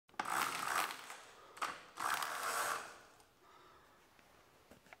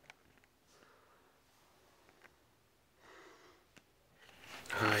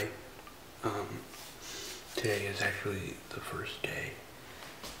It's actually the first day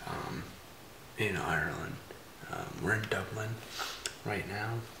in Ireland. We're in Dublin right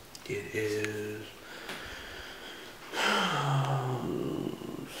now. It is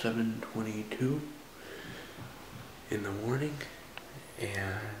 7:22 in the morning,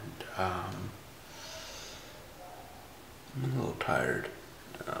 and I'm a little tired,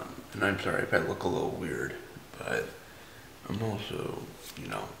 and I'm sorry if I look a little weird, but I'm also, you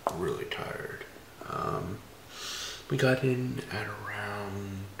know, really tired. We got in at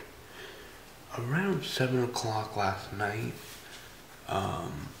around 7 o'clock last night,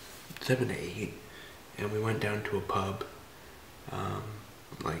 7 to 8, and we went down to a pub,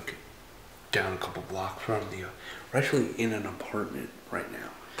 like down a couple blocks from the, we're actually in an apartment right now.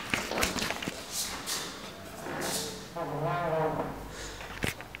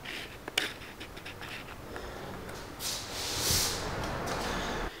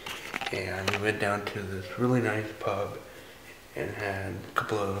 And we went down to this really nice pub and had a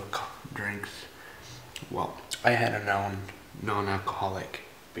couple of drinks. Well, I had a non-alcoholic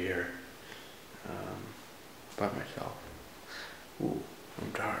beer by myself. Ooh,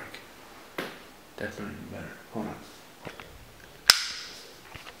 I'm dark. That's not even better. Hold on.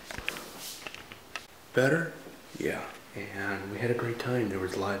 Better? Yeah. And we had a great time. There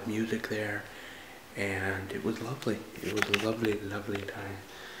was live music there, and it was lovely. It was a lovely, lovely time.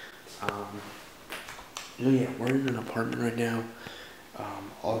 So yeah, we're in an apartment right now,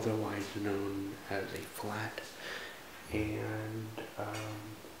 otherwise known as a flat, and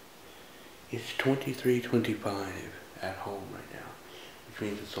it's 23:25 at home right now, which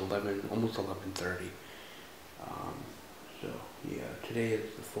means it's almost 11:30. So yeah, today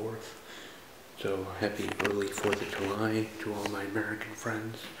is the 4th, so happy early 4th of July to all my American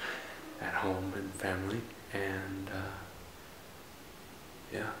friends at home and family, and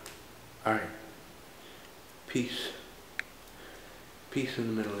yeah. Alright. Peace. Peace in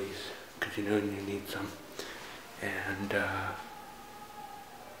the Middle East, because you know you need some. And, that'll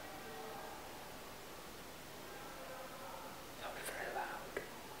be very loud.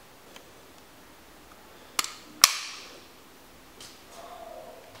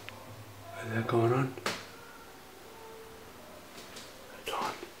 Is that going on? It's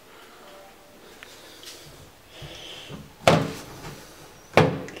on.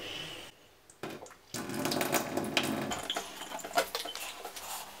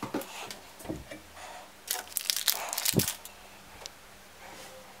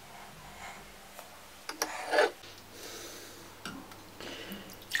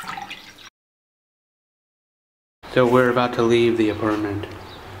 So we're about to leave the apartment.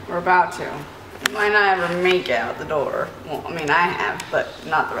 We're about to. We might not ever make it out the door. Well, I mean, I have, but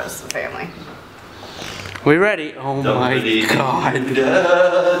not the rest of the family. We ready? Oh my god.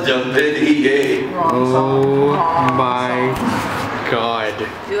 Oh my god.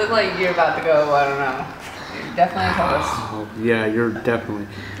 You look like you're about to go, I don't know. You're definitely close. Oh, yeah, you're definitely.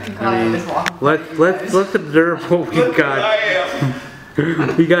 I mean, let's observe what we got.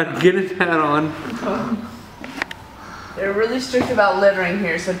 We got Guinness hat on. They're really strict about littering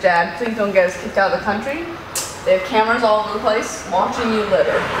here, so Dad, please don't get us kicked out of the country. They have cameras all over the place watching you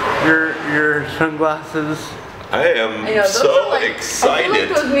litter. Your sunglasses. I am so excited. I feel like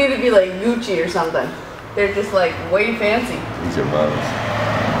those need to be like Gucci or something. They're just like way fancy. These are moms.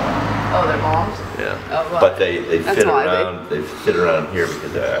 Oh, they're moms? Yeah. Oh, well, but they fit around. They fit around here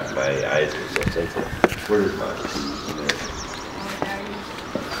because my eyes are so sensitive. Where's mine?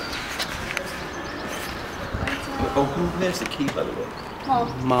 Oh, who has the key, by the way?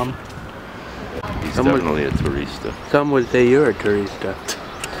 Mom. He's definitely a tourista. Some would say you're a tourista.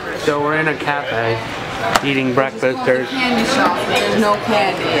 So we're in a cafe, eating breakfast. There's a candy shop, but there's no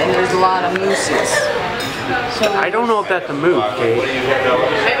candy, and there's a lot of mooses. So I don't know if that's a moose, Kate. I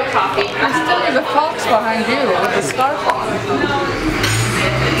have a coffee. There's a fox behind you with a scarf on.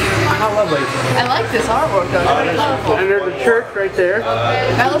 How lovely. I like this artwork though, it's very colorful. And there's a church right there.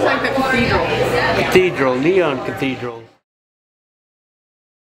 That looks like the cathedral. Cathedral, neon cathedral.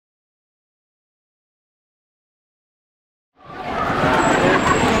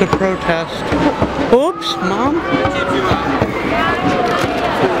 The protest. Oops, Mom.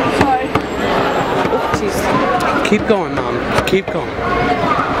 Sorry. Oh, jeez. Keep going, Mom. Keep going.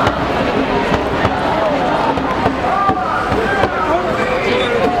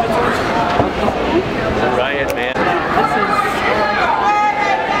 Riot, man.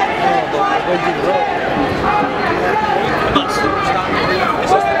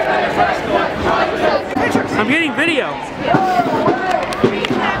 I'm getting video.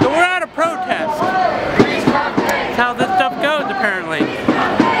 So we're at a protest. That's how this stuff goes, apparently.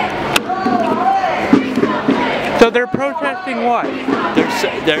 protesting what?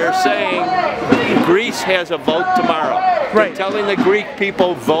 They're saying Greece has a vote tomorrow. Right. They're telling the Greek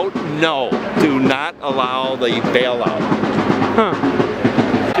people, vote no. Do not allow the bailout. Huh.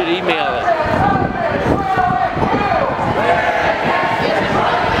 You should email it.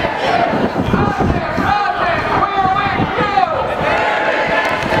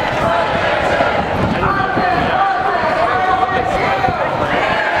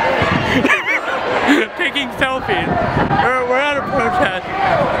 Taking selfies. We're at a protest.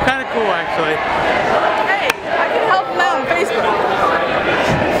 Kind of cool, actually. Hey, I can help them out on Facebook.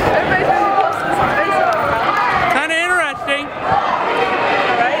 Everybody's going to post this on Facebook. Kind of interesting.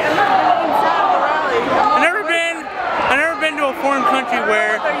 Alright, I'm not really inside of the rally. I've never been to a foreign country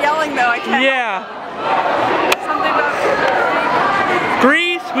where. They're yelling though, I can't. Yeah. Something about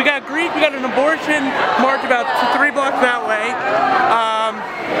Greece. We got an abortion march about 3 blocks that way.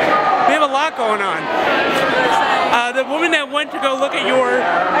 We have a lot going on. The woman that went to go look at your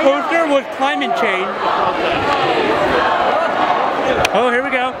poster was climate change. Oh, here we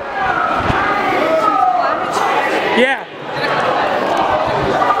go. Yeah.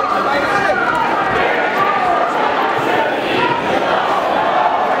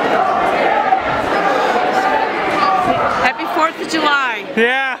 Happy 4th of July.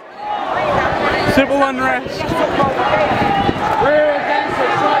 Yeah. Civil unrest.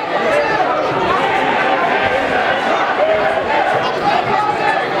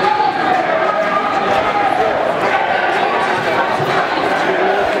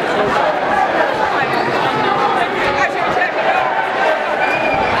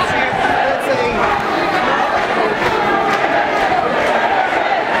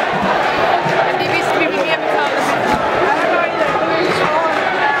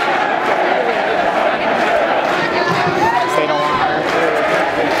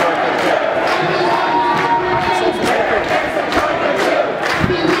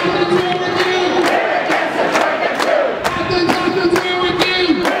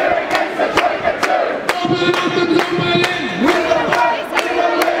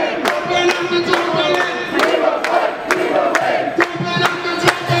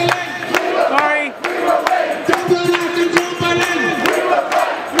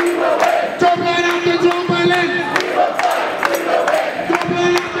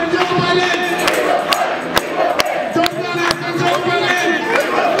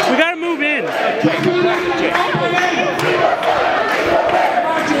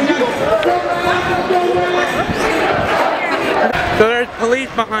 So there's police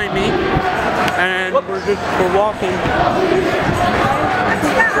behind me, and we're walking.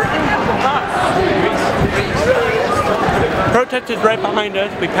 Protest is right behind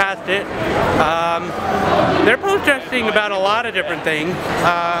us. We passed it. They're protesting about a lot of different things.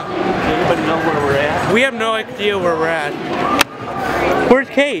 Does anybody know where we're at? We have no idea where we're at. Where's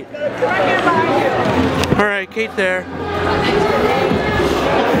Kate? All right, Kate's there.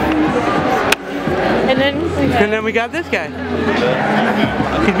 And then we got this guy.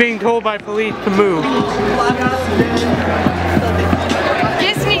 He's being told by police to move.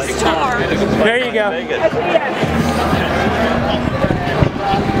 Disney store. There you go.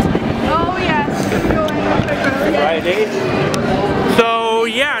 Oh yes. Friday. So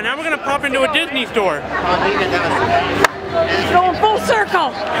yeah, now we're gonna pop into a Disney store. Going full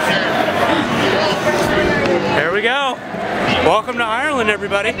circle. There we go. Welcome to Ireland,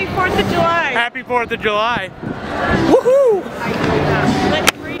 everybody. Happy 4th of July. Happy 4th of July. Woohoo!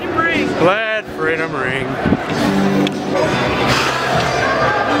 Let freedom ring. Let freedom ring.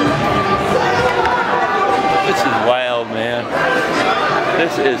 This is wild, man.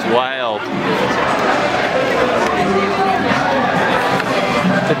 This is wild.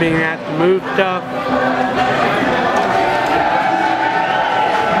 They're being asked to move stuff.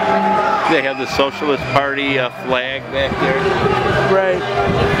 They have the Socialist Party flag back there. Right.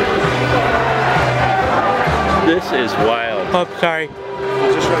 This is wild. Oh, sorry. We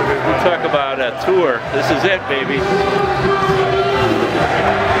talk about a tour. This is it, baby.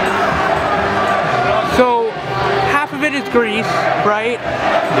 So, half of it is Greece, right?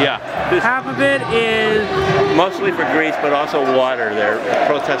 Yeah. Half of it is Mostly for Greece, but also water. They're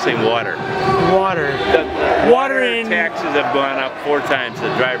protesting water. water. Water in... Taxes have gone up 4 times, the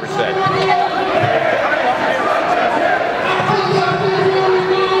driver said.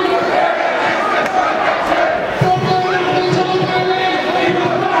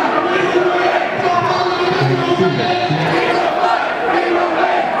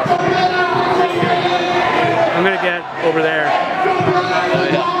 I'm gonna get over there.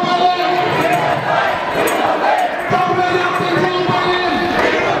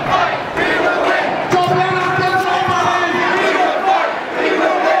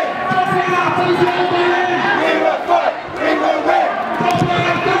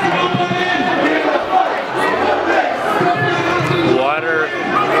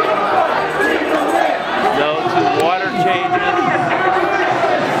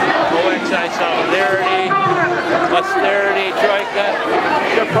 austerity, troika.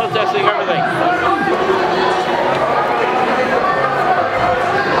 They're protesting everything.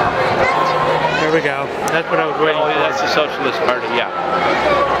 There we go. That's what I was waiting Oh, for. yeah, that's the Socialist Party, yeah.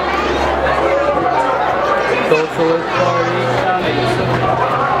 Socialist Party.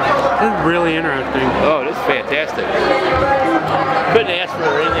 This is really interesting. Oh, this is fantastic. Couldn't ask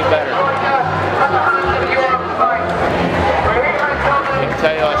for anything better.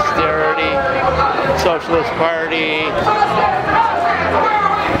 Anti-austerity, Socialist Party.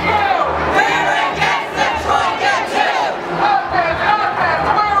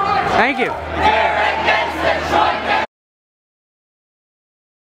 Thank you.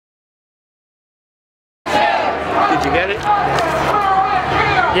 Did you get it?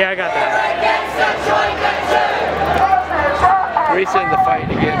 Yeah, I got that. Greece in the fight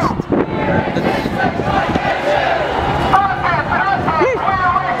against.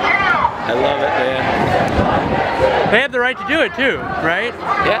 I love it, man. They have the right to do it too, right?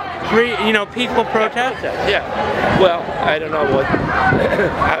 Yeah. Free, you know, peaceful protest. Yeah. Well, I don't know what.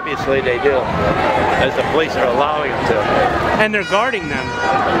 Obviously, they do, as the police are allowing them to. And they're guarding them.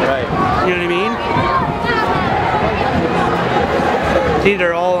 Right. You know what I mean? See,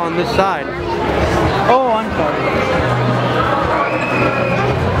 they're all on this side. Oh, I'm sorry.